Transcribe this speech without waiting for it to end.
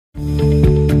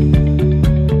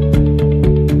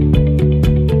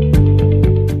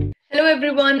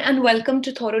and welcome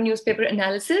to Thorough Newspaper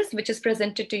Analysis, which is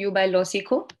presented to you by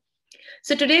LawSikho.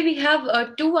 So today we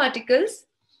have two articles,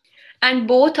 and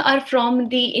both are from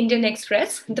the Indian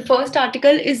Express. The first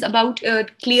article is about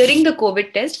clearing the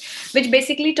COVID test, which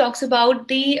basically talks about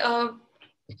the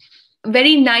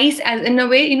very nice, as in a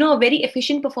way, a very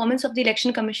efficient performance of the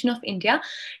Election Commission of India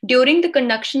during the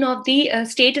conduction of the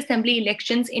state assembly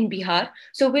elections in Bihar.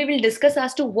 So we will discuss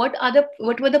as to what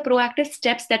were the proactive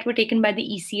steps that were taken by the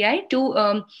ECI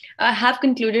to have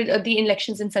concluded the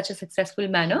elections in such a successful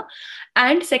manner.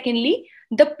 And secondly,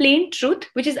 the plain truth,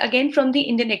 which is again from the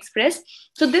Indian Express.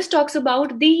 So this talks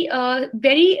about the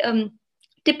very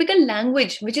typical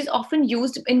language which is often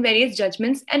used in various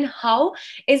judgments, and how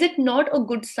is it not a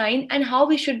good sign, and how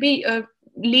we should be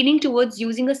leaning towards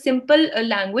using a simple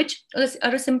language,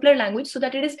 or a simpler language, so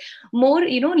that it is more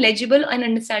legible and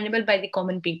understandable by the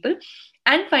common people.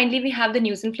 And finally, we have the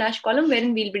news and flash column,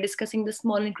 wherein we'll be discussing the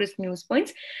small and crisp news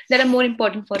points that are more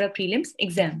important for our prelims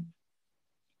exam.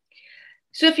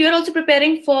 So if you're also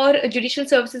preparing for a judicial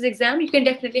services exam, you can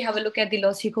definitely have a look at the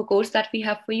LawSikho course that we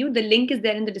have for you. The link is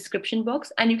there in the description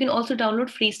box, and you can also download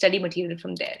free study material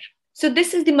from there. So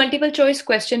this is the multiple choice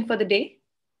question for the day.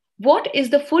 What is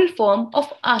the full form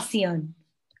of ASEAN?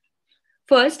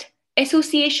 First,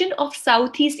 Association of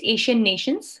Southeast Asian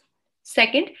Nations.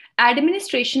 Second,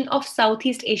 Administration of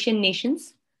Southeast Asian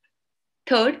Nations.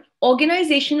 Third,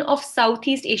 Organization of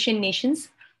Southeast Asian Nations.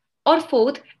 Or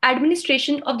fourth,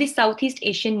 Administration of the Southeast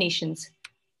Asian Nations,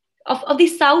 of the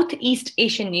Southeast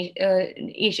Asian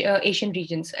Asian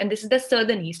regions, and this is the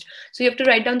Southern East. So you have to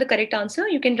write down the correct answer.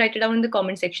 You can write it down in the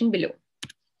comment section below.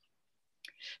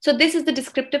 So this is the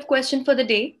descriptive question for the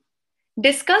day.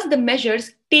 Discuss the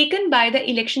measures taken by the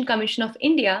Election Commission of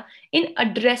India in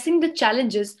addressing the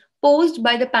challenges posed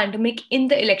by the pandemic in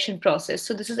the election process.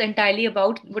 So this is entirely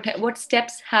about what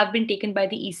steps have been taken by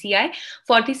the ECI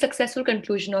for the successful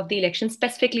conclusion of the election.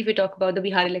 Specifically, if we talk about the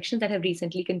Bihar elections that have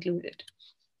recently concluded.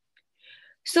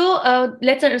 So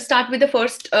let's start with the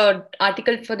first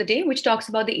article for the day, which talks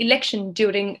about the election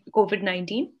during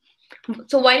COVID-19.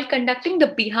 So while conducting the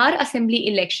Bihar Assembly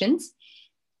elections,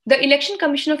 the Election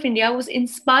Commission of India was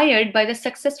inspired by the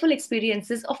successful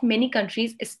experiences of many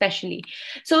countries, especially.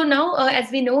 So now,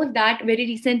 as we know that very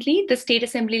recently, the state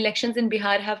assembly elections in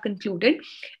Bihar have concluded.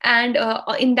 And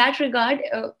in that regard,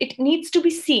 it needs to be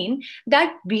seen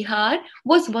that Bihar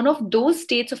was one of those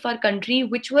states of our country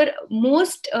which were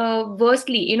most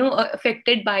worstly,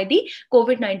 affected by the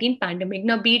COVID-19 pandemic.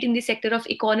 Now, be it in the sector of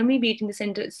economy, be it in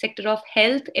the sector of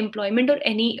health, employment, or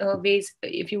any ways,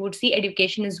 if you would see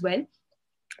education as well.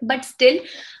 But still,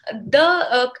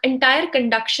 the entire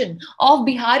conduction of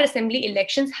Bihar Assembly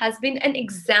elections has been an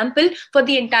example for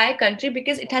the entire country,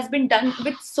 because it has been done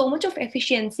with so much of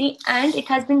efficiency, and it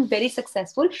has been very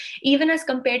successful, even as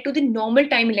compared to the normal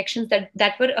time elections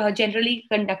that were generally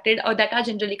conducted, or that are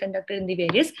generally conducted in the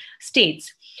various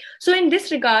states. So in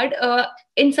this regard,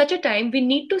 in such a time, we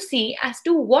need to see as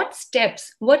to what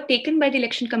steps were taken by the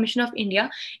Election Commission of India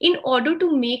in order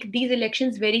to make these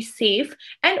elections very safe,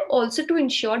 and also to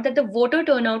ensure that the voter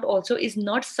turnout also is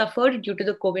not suffered due to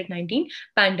the COVID-19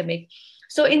 pandemic.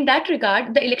 So in that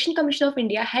regard, the Election Commission of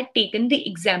India had taken the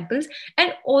examples,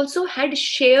 and also had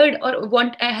shared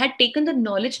had taken the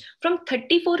knowledge from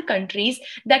 34 countries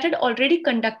that had already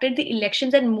conducted the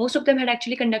elections, and most of them had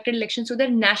actually conducted elections to their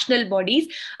national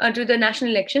bodies, to the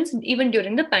national elections, even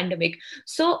during the pandemic.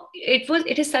 So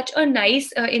it is such a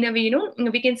nice, in a way,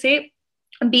 we can say,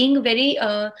 being very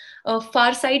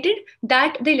far-sighted,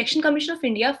 that the Election Commission of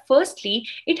India, firstly,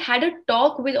 it had a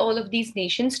talk with all of these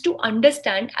nations to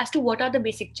understand as to what are the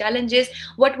basic challenges,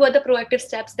 what were the proactive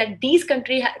steps that these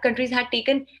countries had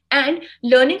taken, and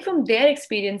learning from their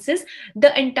experiences,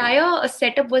 the entire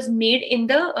setup was made in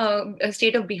the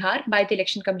state of Bihar by the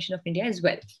Election Commission of India as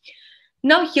well.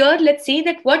 Now here, let's see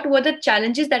that what were the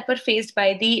challenges that were faced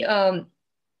by the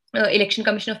Election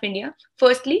Commission of India.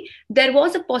 Firstly, there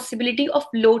was a possibility of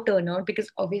low turnout, because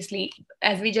obviously,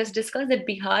 as we just discussed, that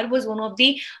Bihar was one of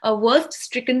the worst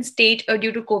stricken state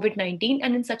due to COVID-19,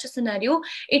 and in such a scenario,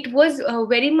 it was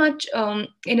very much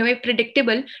in a way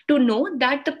predictable to know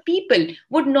that the people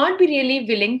would not be really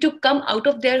willing to come out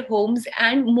of their homes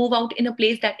and move out in a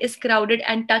place that is crowded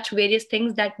and touch various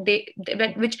things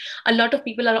which a lot of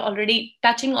people are already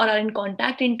touching or are in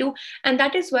contact into. And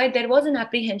that is why there was an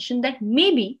apprehension that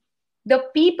maybe the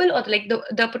people, or like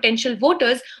the potential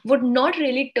voters, would not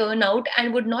really turn out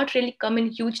and would not really come in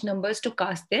huge numbers to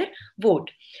cast their vote.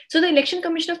 So the Election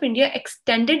Commission of India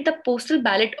extended the postal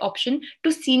ballot option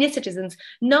to senior citizens.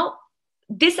 Now,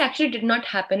 this actually did not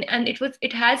happen, and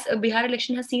Bihar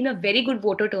election has seen a very good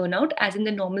voter turnout as in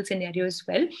the normal scenario as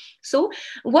well. So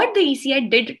what the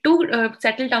ECI did to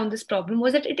settle down this problem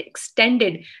was that it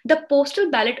extended the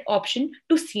postal ballot option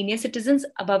to senior citizens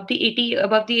above the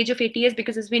age of 80 years,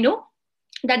 because as we know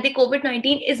that the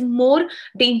COVID-19 is more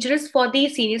dangerous for the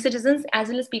senior citizens as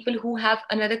well as people who have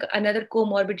another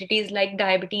comorbidities like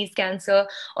diabetes, cancer,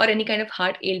 or any kind of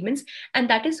heart ailments. And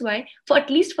that is why, for at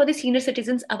least for the senior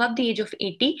citizens above the age of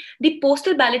 80, the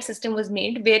postal ballot system was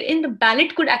made, wherein the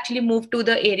ballot could actually move to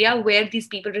the area where these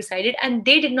people resided, and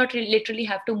they did not literally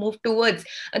have to move towards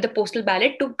the postal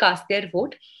ballot to cast their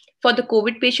vote. For the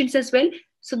COVID patients as well,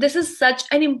 so this is such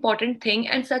an important thing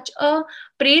and such a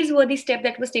praiseworthy step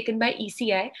that was taken by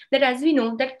ECI, that as we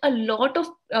know that a lot of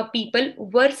people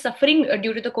were suffering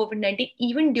due to the COVID-19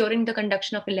 even during the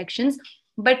conduction of elections,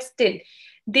 but still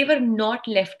they were not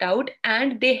left out,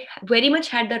 and they very much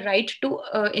had the right to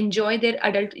enjoy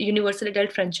their universal adult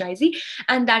franchisee.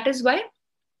 And that is why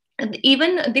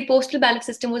even the postal ballot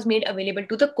system was made available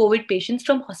to the COVID patients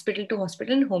from hospital to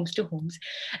hospital and homes to homes,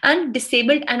 and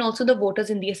disabled and also the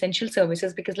voters in the essential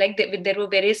services, because like there were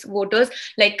various voters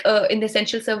like in the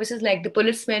essential services like the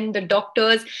policemen, the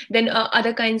doctors, then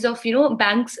other kinds of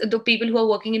banks, the people who are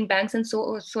working in banks, and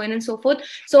so on and so forth.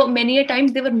 So many a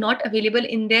times they were not available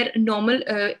in their normal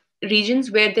regions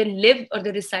where they live or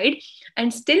they reside,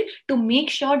 and still to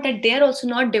make sure that they are also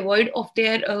not devoid of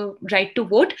their right to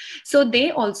vote, so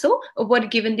they also were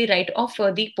given the right of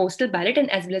the postal ballot, and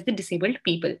as well as the disabled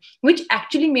people, which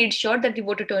actually made sure that the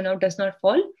voter turnout does not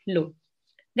fall low.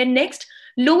 Then next,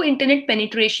 low internet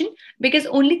penetration, because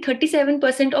only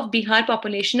 37% of Bihar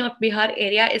population of Bihar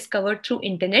area is covered through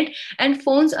internet, and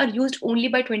phones are used only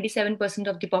by 27%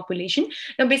 of the population.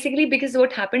 Now basically, because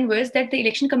what happened was that the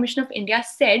Election Commission of India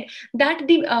said that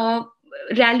the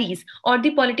rallies or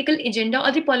the political agenda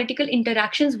or the political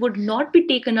interactions would not be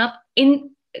taken up in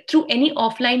through any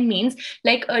offline means,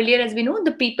 like earlier, as we know,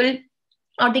 the people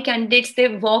or the candidates, they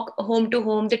walk home to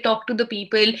home, they talk to the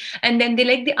people, and then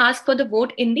they ask for the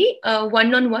vote in the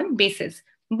one-on-one basis.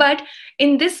 But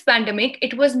in this pandemic,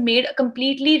 it was made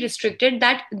completely restricted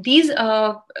that these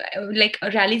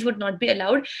rallies would not be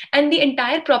allowed, and the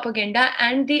entire propaganda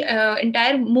and the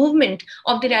entire movement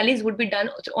of the rallies would be done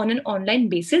on an online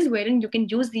basis, wherein you can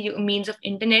use the means of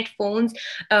internet, phones,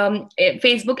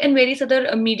 Facebook, and various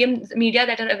other media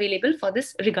that are available for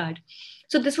this regard.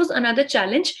 So this was another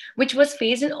challenge which was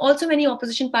faced, and also many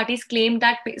opposition parties claimed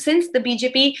that since the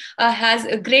BJP has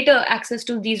greater access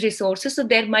to these resources, so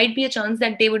there might be a chance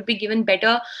that they would be given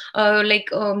better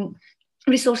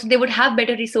resources. They would have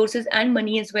better resources and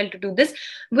money as well to do this,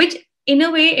 which in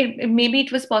a way maybe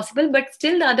it was possible, but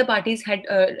still the other parties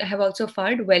have also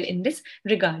fared well in this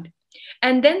regard.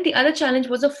 And then the other challenge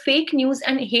was of fake news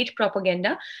and hate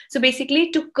propaganda. So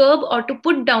basically, to curb or to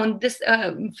put down this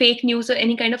fake news or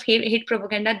any kind of hate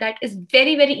propaganda that is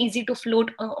very, very easy to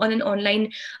float on an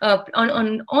online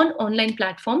on online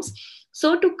platforms.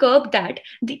 So to curb that,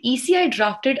 the ECI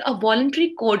drafted a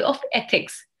voluntary code of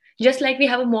ethics. Just like we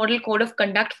have a model code of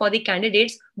conduct for the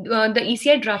candidates, the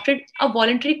ECI drafted a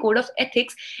voluntary code of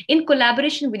ethics in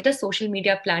collaboration with the social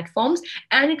media platforms,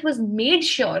 and it was made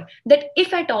sure that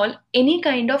if at all any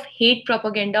kind of hate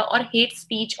propaganda or hate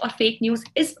speech or fake news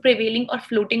is prevailing or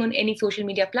floating on any social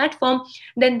media platform,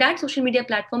 then that social media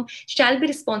platform shall be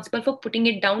responsible for putting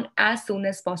it down as soon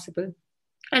as possible.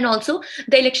 And also,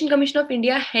 the Election Commission of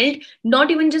India held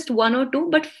not even just one or two,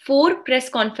 but 4 press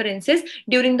conferences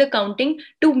during the counting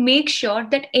to make sure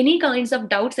that any kinds of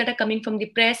doubts that are coming from the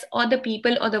press or the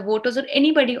people or the voters or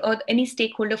anybody or any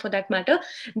stakeholder for that matter,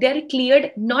 they are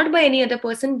cleared not by any other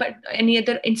person, but any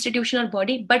other institution or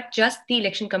body, but just the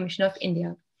Election Commission of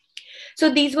India.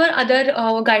 So these were other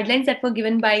guidelines that were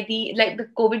given by the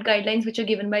COVID guidelines, which are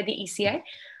given by the ECI.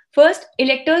 First,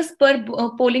 electors per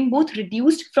polling booth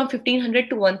reduced from 1,500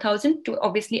 to 1,000 to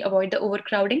obviously avoid the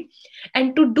overcrowding.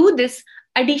 And to do this,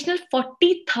 additional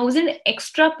 40,000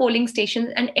 extra polling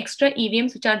stations and extra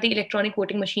EVMs, which are the electronic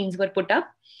voting machines, were put up.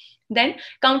 Then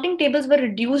counting tables were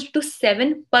reduced to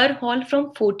 7 per hall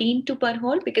from 14 to per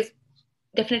hall, because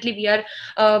definitely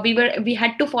we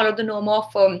had to follow the norm of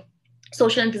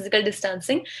social and physical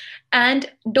distancing.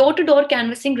 And door-to-door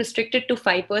canvassing restricted to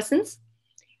 5 persons.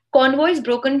 Convoys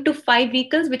broken to 5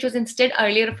 vehicles, which was instead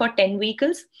earlier for 10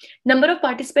 vehicles. Number of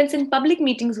participants in public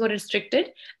meetings were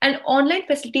restricted, and online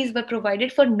facilities were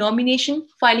provided for nomination,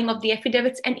 filing of the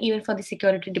affidavits, and even for the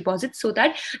security deposits, so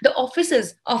that the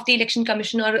offices of the Election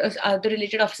Commission or the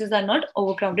related offices are not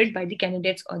overcrowded by the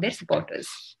candidates or their supporters.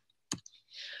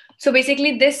 So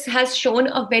basically, this has shown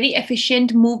a very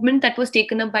efficient movement that was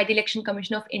taken up by the Election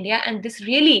Commission of India, and this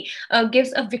really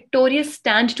gives a victorious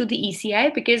stand to the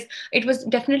ECI, because it was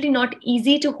definitely not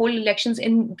easy to hold elections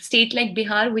in state like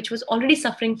Bihar, which was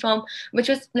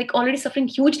like already suffering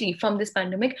hugely from this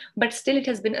pandemic, but still it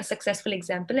has been a successful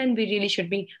example, and we really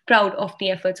should be proud of the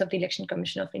efforts of the Election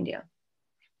Commission of India.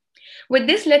 With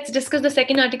this, let's discuss the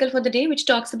second article for the day, which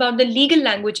talks about the legal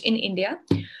language in India.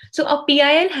 So, a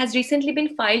PIL has recently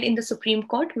been filed in the Supreme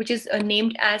Court, which is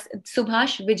named as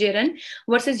Subhash Vijayaran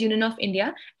versus Union of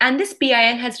India. And this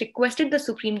PIL has requested the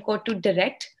Supreme Court to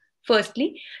direct,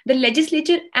 firstly, the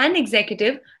legislature and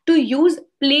executive to use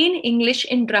plain English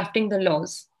in drafting the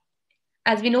laws.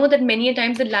 As we know that many a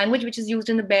times the language which is used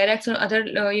in the Bare Acts or other,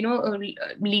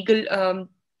 legal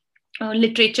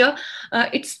literature,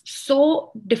 it's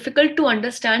so difficult to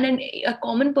understand, and a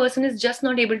common person is just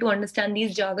not able to understand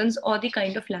these jargons or the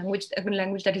kind of language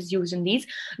that is used in these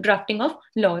drafting of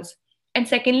laws. And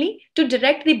secondly, to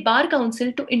direct the Bar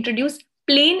Council to introduce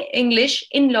plain English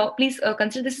in law. Please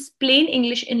consider this is plain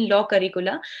English in law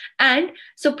curricula, and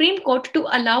Supreme Court to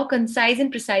allow concise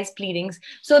and precise pleadings.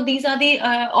 So these are the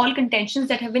all contentions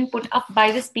that have been put up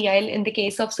by this PIL in the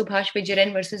case of Subhash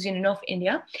Vijayaran versus Union of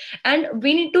India. And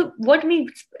what we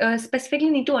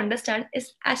specifically need to understand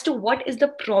is as to what is the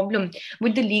problem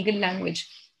with the legal language.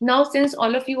 Now, since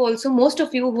most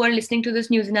of you who are listening to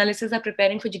this news analysis are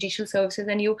preparing for judicial services,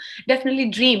 and you definitely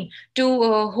dream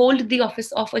to hold the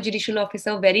office of a judicial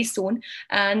officer very soon.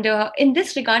 And in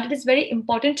this regard, it is very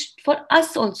important for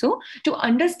us also to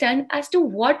understand as to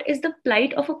what is the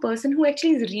plight of a person who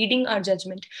actually is reading our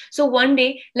judgment. So one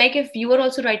day, like if you are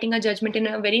also writing a judgment in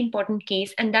a very important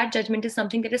case, and that judgment is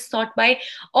something that is sought by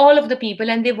all of the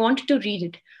people and they want to read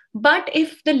it. But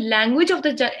if the language of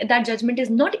that judgment is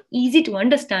not easy to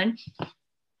understand,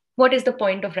 what is the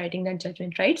point of writing that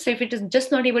judgment, right? So if it is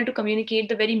just not able to communicate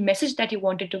the very message that you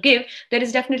wanted to give, there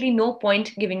is definitely no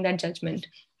point giving that judgment.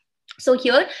 So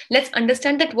here, let's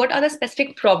understand that what are the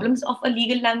specific problems of the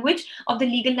legal language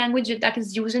that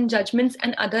is used in judgments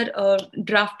and other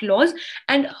draft laws,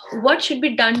 and what should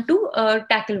be done to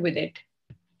tackle with it.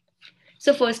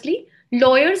 So firstly,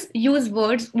 lawyers use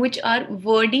words which are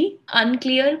wordy,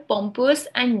 unclear, pompous,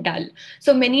 and dull.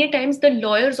 So many a times the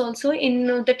lawyers also in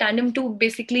the tandem to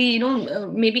basically,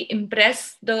 maybe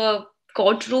impress the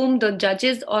courtroom, the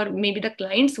judges, or maybe the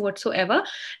clients whatsoever,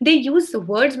 they use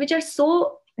words which are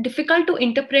so difficult to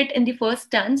interpret in the first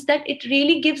stance that it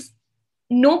really gives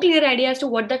no clear idea as to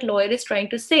what that lawyer is trying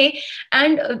to say.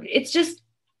 And it's just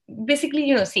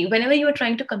basically, see, whenever you are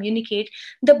trying to communicate,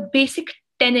 the basic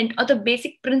tenet or the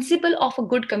basic principle of a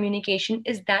good communication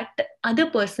is that the other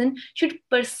person should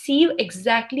perceive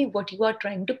exactly what you are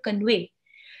trying to convey.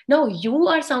 Now, you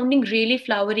are sounding really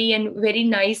flowery and very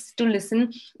nice to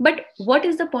listen, but what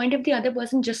is the point if the other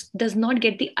person just does not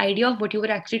get the idea of what you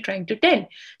were actually trying to tell?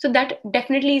 So that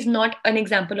definitely is not an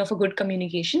example of a good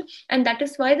communication. And that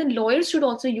is why the lawyers should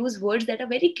also use words that are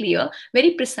very clear,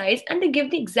 very precise, and they give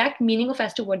the exact meaning of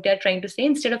as to what they are trying to say,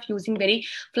 instead of using very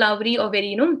flowery or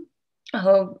very,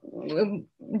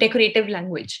 decorative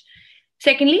language.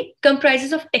 Secondly,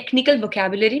 comprises of technical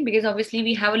vocabulary, because obviously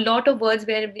we have a lot of words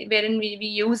wherein we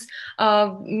use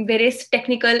various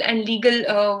technical and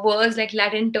legal words like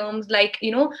Latin terms like,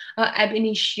 ab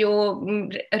initio,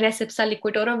 res ipsa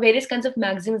liquitor, or various kinds of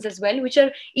maxims as well, which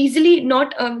are easily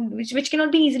not, which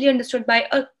cannot be easily understood by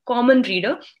a common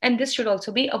reader. And this should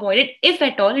also be avoided, if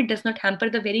at all it does not hamper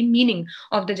the very meaning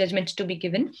of the judgment to be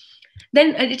given.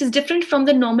 Then it is different from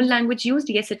the normal language used.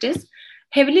 Yes, it is.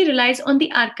 Heavily relies on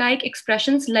the archaic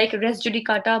expressions like res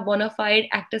judicata, bona fide,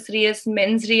 actus reus,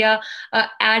 mens rea,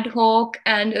 ad hoc,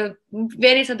 and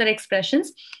various other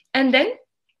expressions. And then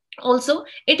also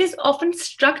it is often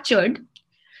structured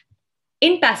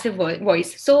in passive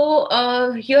voice. So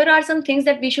here are some things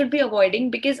that we should be avoiding,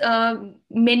 because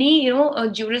many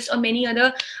jurists or many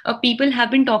other people have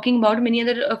been talking about, many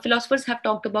other philosophers have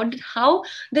talked about how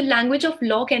the language of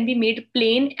law can be made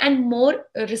plain and more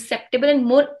receptible and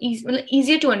more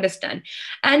easier to understand.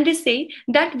 And they say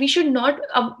that we should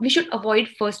avoid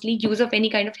firstly use of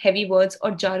any kind of heavy words or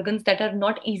jargons that are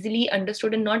not easily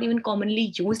understood and not even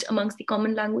commonly used amongst the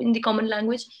common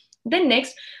language. Then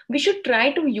next, we should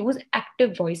try to use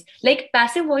active voice. Like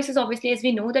passive voice is obviously, as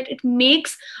we know, that it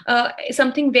makes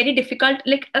something very difficult,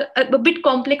 like a bit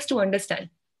complex to understand.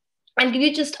 I'll give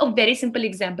you just a very simple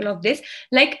example of this,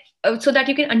 like so that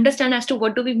you can understand as to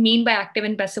what do we mean by active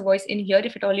and passive voice in here,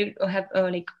 if at all you have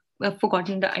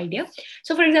forgotten the idea.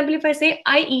 So for example, if I say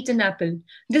I eat an apple,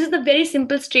 this is the very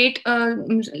simple straight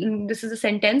this is a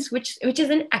sentence which is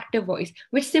an active voice,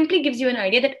 which simply gives you an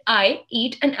idea that I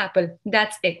eat an apple.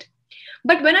 That's it.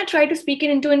 But when I try to speak it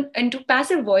into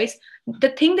passive voice, the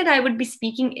thing that I would be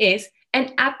speaking is,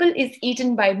 an apple is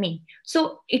eaten by me.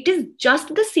 So it is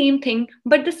just the same thing,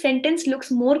 but the sentence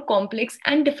looks more complex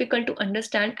and difficult to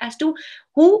understand as to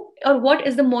who or what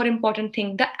is the more important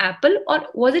thing, the apple, or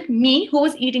was it me who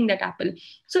was eating that apple?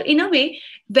 So in a way,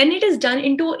 when it is done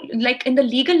into, like, in the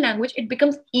legal language, it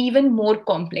becomes even more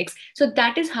complex. So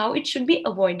that is how it should be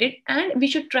avoided, and we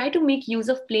should try to make use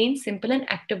of plain, simple,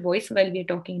 and active voice while we are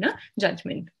talking in a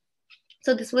judgment.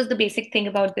 So this was the basic thing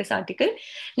about this article.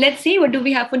 Let's see, what do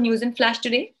we have for news and flash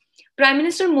today. Prime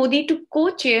Minister Modi to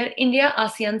co-chair India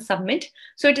ASEAN Summit.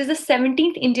 So it is the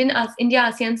 17th India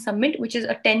ASEAN Summit, which is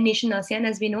a 10-nation ASEAN.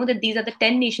 As we know that these are the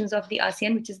 10 nations of the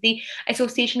ASEAN, which is the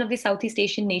Association of the Southeast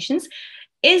Asian Nations,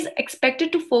 is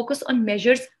expected to focus on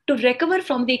measures to recover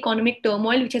from the economic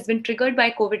turmoil which has been triggered by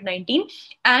COVID-19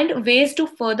 and ways to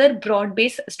further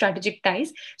broad-based strategic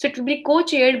ties. So it will be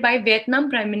co-chaired by Vietnam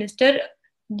Prime Minister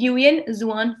Nguyen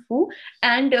Xuan Phu,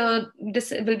 and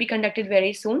this will be conducted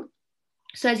very soon.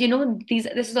 So as you know, this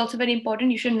is also very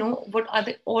important. You should know what are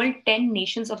the all 10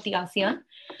 nations of the ASEAN.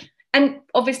 And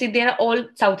obviously, they are all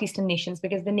Southeastern nations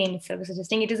because the name itself is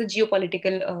suggesting it is a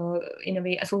geopolitical, in a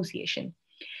way, association.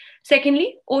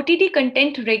 Secondly, OTT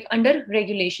content under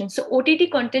regulation. So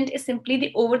OTT content is simply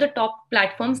the over-the-top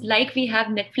platforms, like we have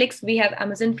Netflix, we have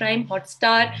Amazon Prime,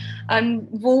 Hotstar,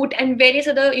 Voot, and various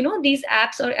other, these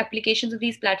apps or applications of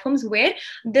these platforms where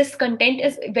this content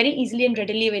is very easily and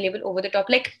readily available over the top.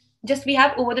 Like, just we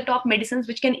have over-the-top medicines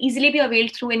which can easily be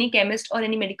availed through any chemist or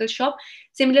any medical shop.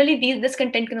 Similarly, this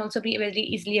content can also be very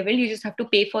easily availed. You just have to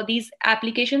pay for these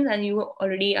applications and you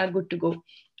already are good to go.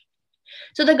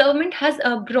 So the government has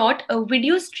brought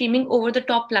video streaming over the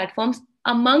top platforms,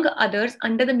 among others,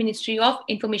 under the Ministry of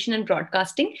Information and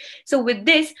Broadcasting. So with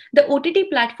this, the OTT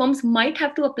platforms might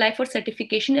have to apply for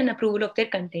certification and approval of their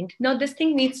content. Now, this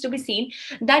thing needs to be seen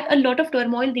that a lot of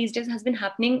turmoil these days has been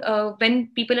happening when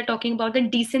people are talking about the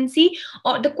decency,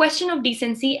 or the question of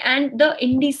decency, and the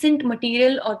indecent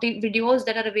material or the videos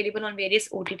that are available on various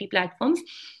OTT platforms.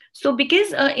 So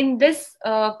because in this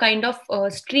kind of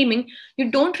streaming,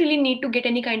 you don't really need to get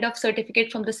any kind of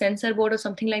certificate from the censor board or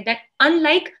something like that.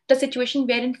 Unlike the situation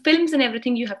where in films and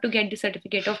everything, you have to get the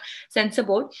certificate of censor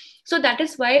board. So that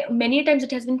is why many times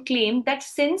it has been claimed that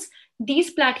since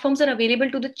these platforms are available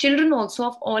to the children also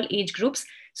of all age groups,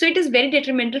 so it is very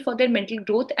detrimental for their mental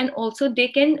growth, and also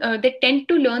they tend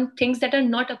to learn things that are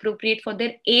not appropriate for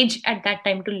their age at that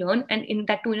time to learn, and in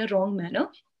that too in a wrong manner.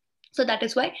 So that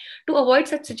is why, to avoid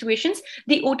such situations,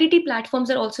 the OTT platforms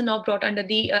are also now brought under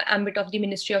the ambit of the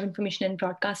Ministry of Information and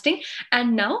Broadcasting.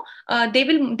 And now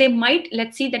they might,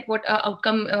 let's see that what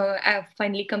outcome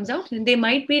finally comes out. They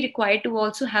might be required to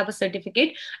also have a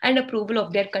certificate and approval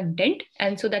of their content,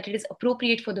 and so that it is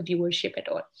appropriate for the viewership at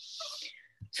all.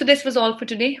 So this was all for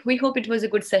today. We hope it was a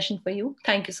good session for you.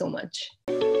 Thank you so much.